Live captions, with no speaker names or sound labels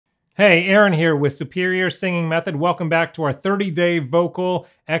Hey, Aaron here with Superior Singing Method. Welcome back to our 30-day vocal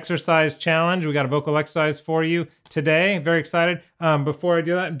exercise challenge. We got a vocal exercise for you today. Very excited. Before I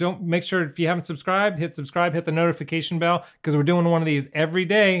do that, don't make sure if you haven't subscribed, hit subscribe, hit the notification bell, because we're doing one of these every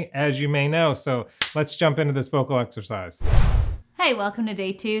day, as you may know. So let's jump into this vocal exercise. Hey, welcome to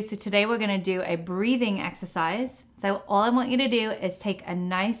day 2. So today we're gonna do a breathing exercise. So all I want you to do is take a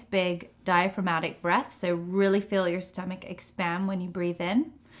nice big diaphragmatic breath. So really feel your stomach expand when you breathe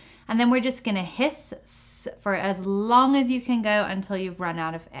in. And then we're just gonna hiss for as long as you can go until you've run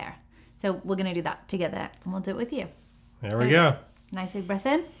out of air. So we're gonna do that together and we'll do it with you. There we go. Nice big breath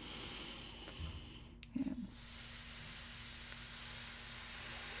in.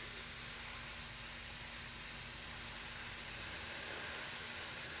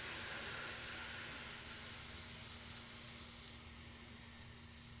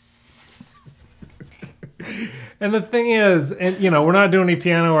 And the thing is, and we're not doing any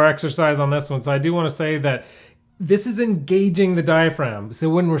piano or exercise on this one, so I do want to say that this is engaging the diaphragm. So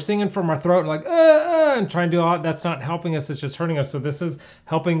when we're singing from our throat, like and trying to do all that, that's not helping us, it's just hurting us. So this is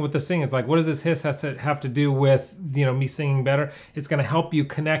helping with the sing. It's like, what does this hiss have to do with me singing better? It's going to help you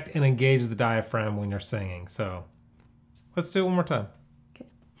connect and engage the diaphragm when you're singing. So let's do it one more time.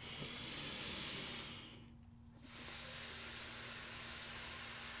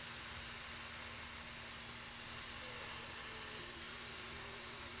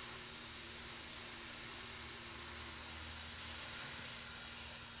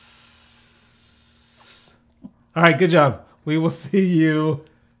 All right, good job. We will see you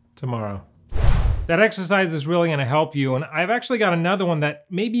tomorrow. That exercise is really gonna help you, and I've actually got another one that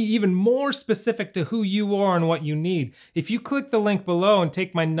may be even more specific to who you are and what you need. If you click the link below and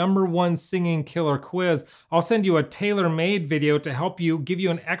take my #1 singing killer quiz, I'll send you a tailor-made video to help you, give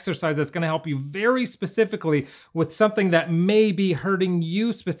you an exercise that's gonna help you very specifically with something that may be hurting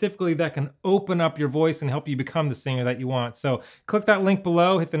you specifically that can open up your voice and help you become the singer that you want. So click that link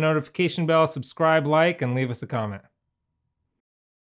below, hit the notification bell, subscribe, like, and leave us a comment.